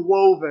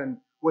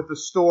interwoven with the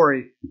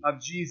story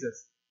of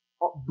Jesus.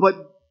 But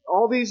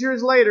all these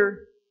years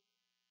later,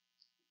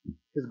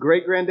 his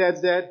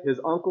great-granddad's dead, his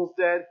uncle's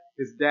dead,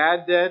 his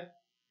dad dead.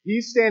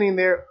 He's standing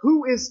there.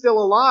 Who is still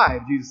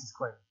alive, Jesus is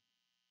claiming.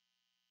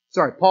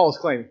 Sorry, Paul is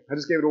claiming. I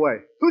just gave it away.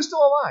 Who's still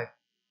alive?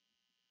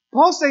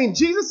 Paul's saying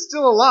Jesus is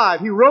still alive.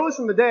 He rose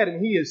from the dead,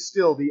 and he is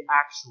still the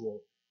actual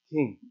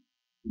king.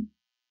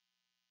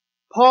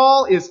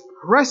 Paul is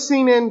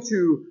pressing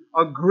into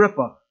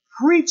Agrippa,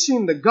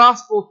 preaching the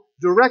gospel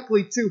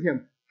directly to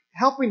him,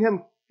 helping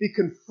him be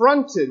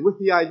confronted with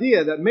the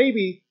idea that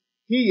maybe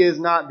he is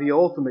not the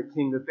ultimate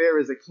king, that there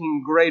is a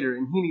king greater,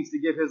 and he needs to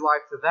give his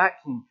life to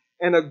that king.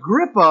 And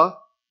Agrippa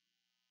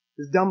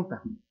is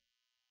dumbfounded.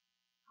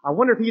 I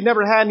wonder if he'd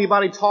never had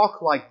anybody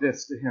talk like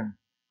this to him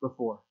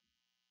before.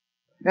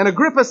 And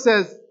Agrippa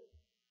says,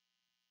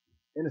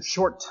 in a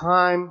short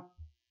time,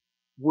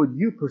 would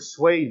you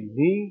persuade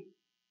me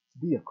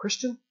to be a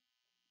Christian?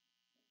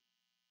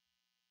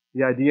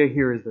 The idea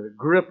here is that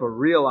Agrippa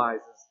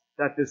realizes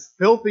that this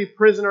filthy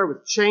prisoner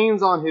with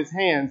chains on his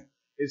hands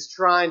is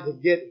trying to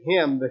get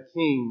him, the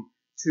king,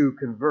 to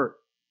convert.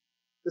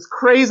 This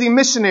crazy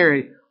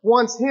missionary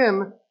wants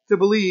him to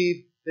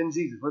believe in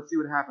Jesus. Let's see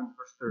what happens,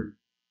 verse 30.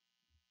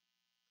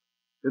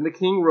 Then the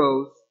king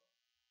rose,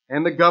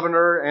 and the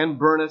governor and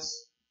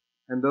Bernice,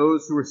 and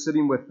those who were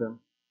sitting with them.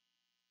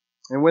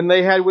 And when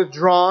they had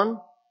withdrawn,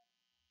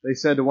 they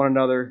said to one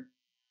another,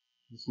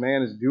 this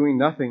man is doing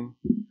nothing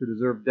to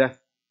deserve death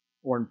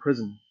or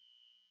imprisonment.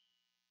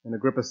 And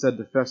Agrippa said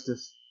to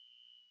Festus,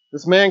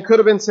 this man could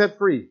have been set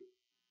free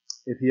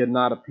if he had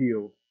not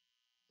appealed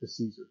to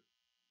Caesar.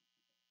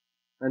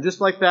 And just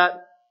like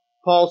that,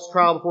 Paul's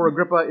trial before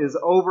Agrippa is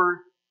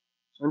over.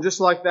 And just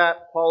like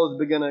that, Paul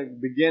is going to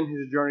begin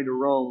his journey to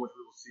Rome, which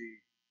we will see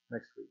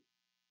next week.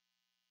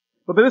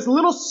 But this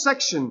little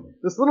section,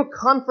 this little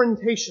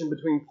confrontation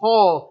between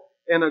Paul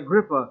and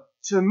Agrippa,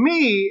 to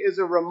me is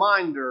a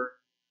reminder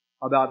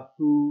about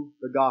who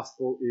the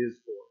gospel is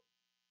for.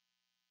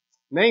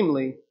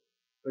 Namely,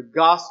 the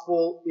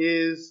gospel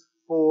is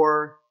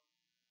for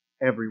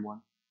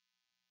everyone.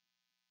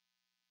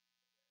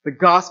 The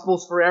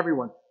gospel's for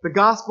everyone. The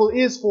gospel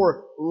is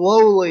for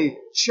lowly,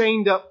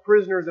 chained up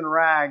prisoners in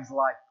rags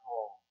like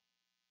Paul.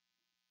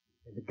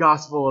 And the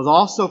gospel is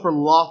also for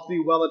lofty,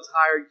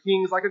 well-attired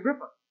kings like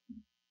Agrippa.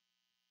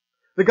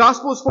 The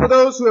gospel is for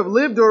those who have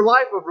lived a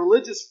life of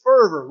religious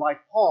fervor like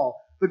Paul.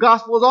 The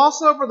gospel is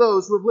also for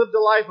those who have lived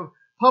a life of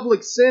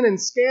public sin and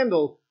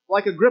scandal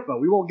like Agrippa.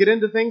 We won't get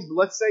into things, but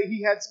let's say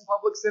he had some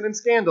public sin and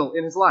scandal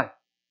in his life.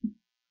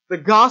 The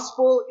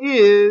gospel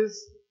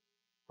is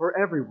for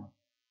everyone.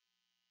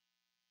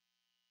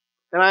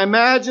 And I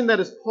imagine that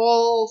as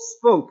Paul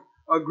spoke,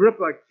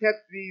 Agrippa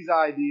kept these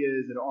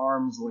ideas at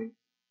arm's length.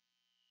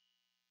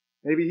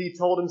 Maybe he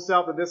told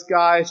himself that this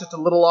guy is just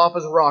a little off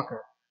his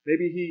rocker.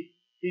 Maybe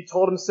he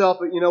told himself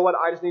that, you know what,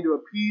 I just need to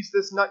appease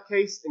this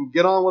nutcase and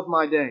get on with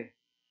my day.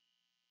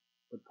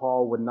 But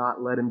Paul would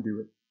not let him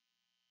do it.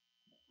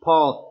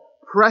 Paul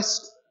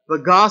pressed the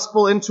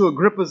gospel into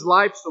Agrippa's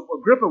life, so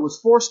Agrippa was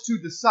forced to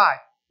decide,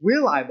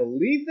 will I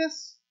believe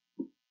this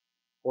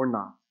or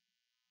not?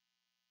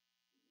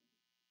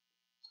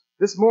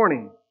 This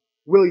morning,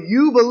 will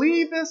you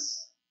believe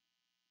this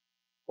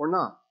or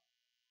not?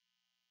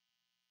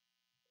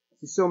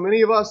 See, so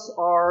many of us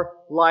are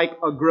like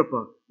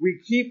Agrippa.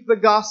 We keep the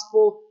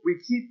gospel, we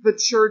keep the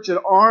church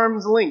at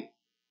arm's length.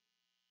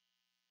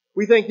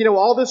 We think,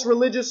 all this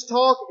religious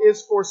talk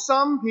is for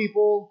some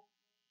people,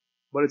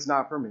 but it's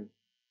not for me.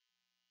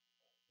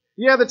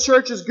 Yeah, the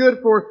church is good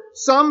for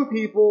some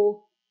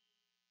people,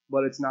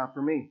 but it's not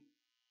for me.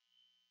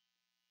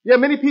 Yeah,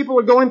 many people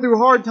are going through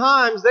hard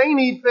times. They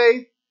need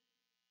faith,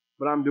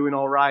 but I'm doing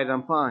all right.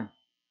 I'm fine.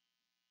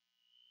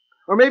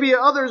 Or maybe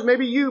others,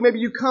 maybe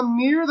you come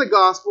near the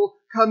gospel,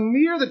 come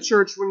near the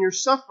church when you're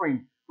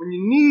suffering, when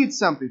you need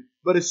something.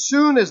 But as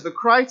soon as the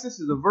crisis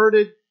is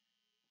averted,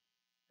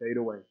 fade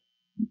away.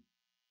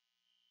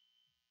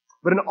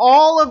 But in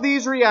all of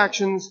these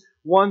reactions,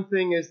 one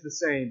thing is the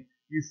same.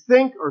 You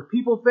think, or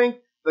people think,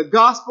 the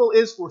gospel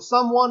is for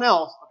someone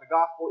else, but the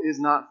gospel is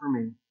not for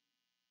me.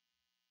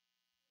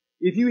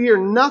 If you hear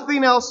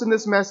nothing else in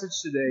this message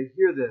today,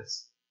 hear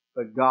this.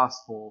 The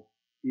gospel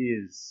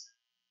is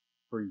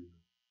for you.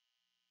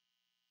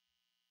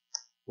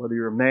 Whether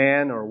you're a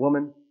man or a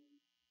woman,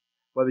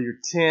 whether you're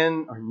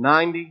 10 or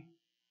 90,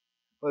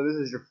 whether this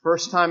is your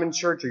first time in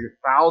church or your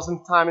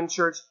 1,000th time in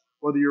church,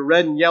 whether you're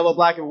red and yellow,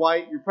 black and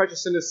white, you're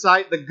precious in His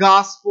sight, the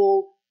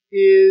gospel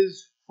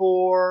is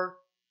for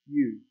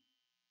you.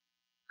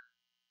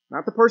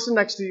 Not the person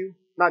next to you,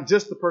 not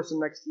just the person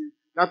next to you,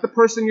 not the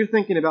person you're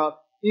thinking about.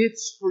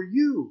 It's for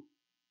you.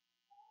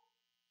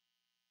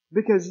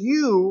 Because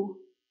you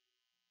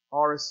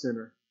are a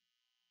sinner.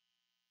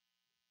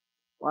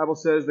 The Bible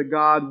says that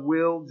God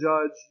will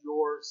judge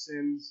your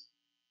sins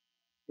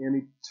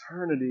in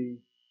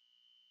eternity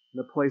in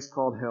a place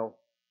called hell.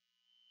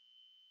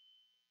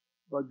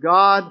 But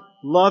God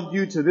loved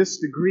you to this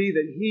degree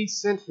that He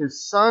sent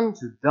His Son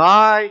to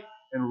die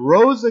and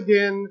rose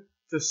again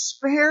to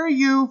spare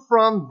you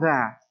from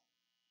that.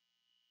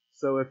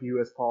 So if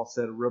you, as Paul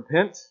said,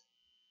 repent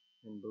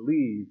and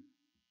believe,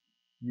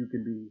 you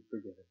can be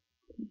forgiven.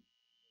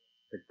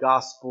 The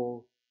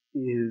gospel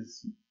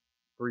is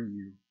for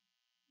you.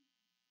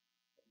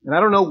 And I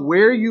don't know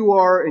where you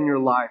are in your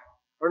life.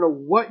 I don't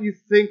know what you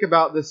think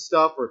about this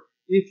stuff or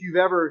if you've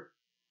ever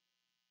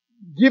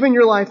given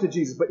your life to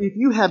Jesus. But if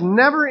you have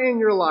never in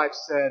your life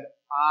said,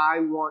 I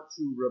want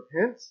to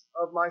repent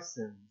of my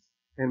sins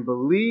and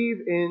believe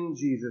in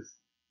Jesus,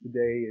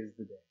 today is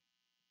the day.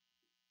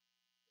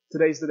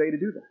 Today's the day to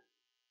do that.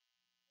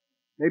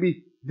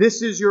 Maybe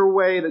this is your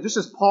way that just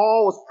as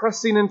Paul was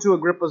pressing into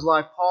Agrippa's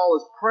life, Paul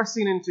is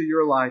pressing into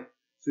your life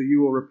so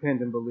you will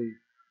repent and believe.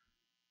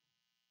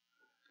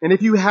 And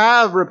if you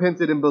have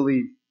repented and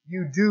believed,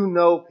 you do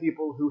know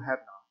people who have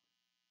not.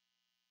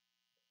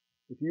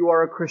 If you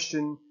are a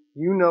Christian,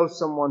 you know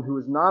someone who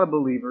is not a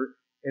believer,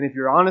 and if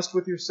you're honest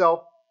with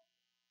yourself,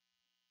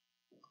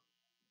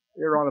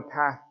 they're on a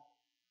path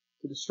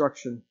to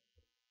destruction.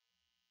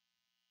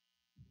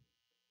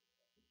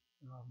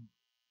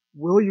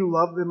 Will you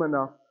love them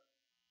enough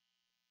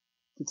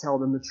to tell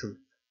them the truth?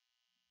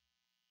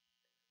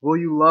 Will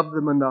you love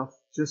them enough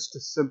just to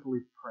simply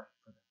pray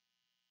for them?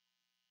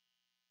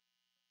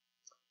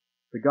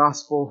 The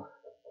gospel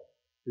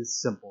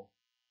is simple,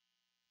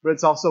 but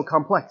it's also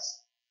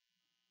complex.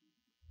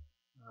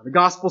 The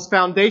gospel's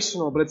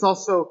foundational, but it's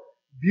also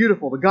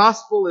beautiful. The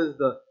gospel is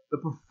the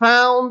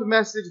profound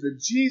message that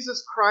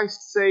Jesus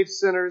Christ saves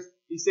sinners.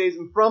 He saves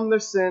them from their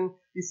sin.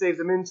 He saves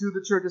them into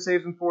the church. He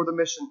saves them for the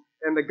mission.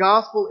 And the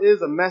gospel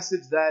is a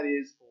message that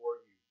is for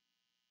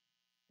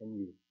you. And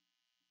you.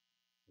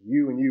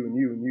 You and you and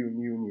you and you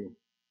and you and you.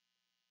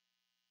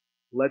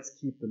 Let's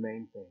keep the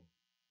main thing.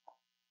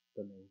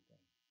 The main thing.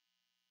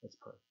 Let's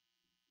pray.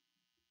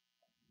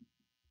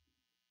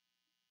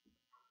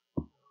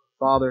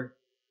 Father,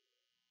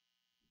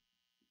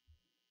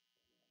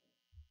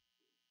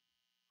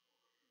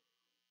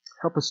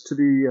 help us to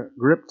be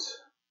gripped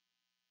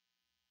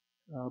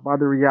by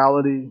the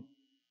reality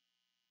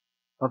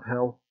of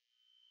hell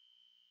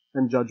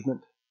and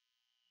judgment.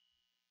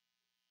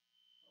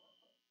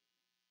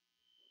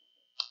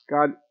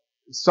 God,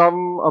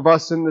 some of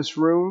us in this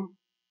room,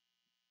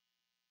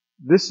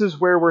 this is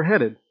where we're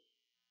headed.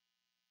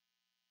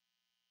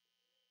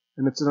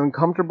 And it's an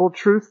uncomfortable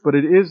truth, but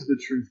it is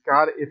the truth.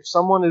 God, if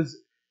someone is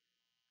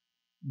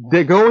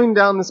going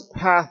down this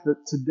path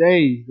that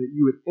today, that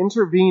you would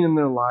intervene in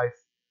their life,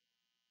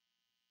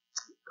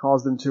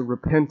 cause them to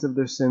repent of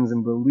their sins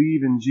and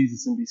believe in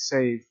Jesus and be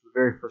saved for the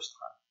very first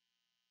time.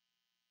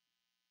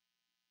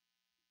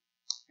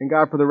 And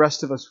God, for the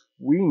rest of us,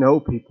 we know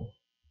people.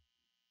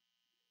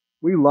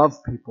 We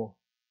love people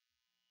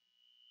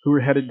who are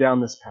headed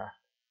down this path.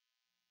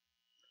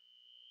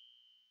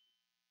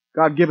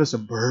 God, give us a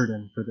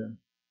burden for them.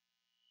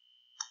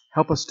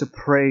 Help us to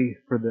pray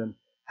for them.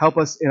 Help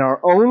us in our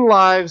own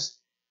lives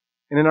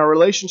and in our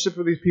relationship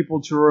with these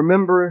people to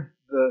remember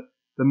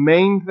the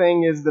main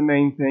thing is the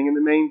main thing, and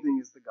the main thing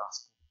is the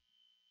gospel.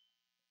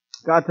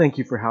 God, thank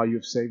you for how you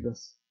have saved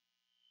us.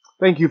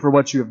 Thank you for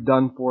what you have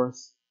done for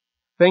us.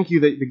 Thank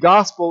you that the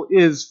gospel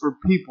is for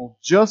people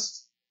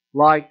just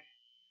like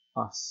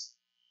us.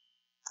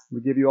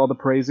 We give you all the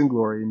praise and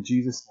glory in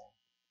Jesus'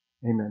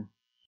 name. Amen.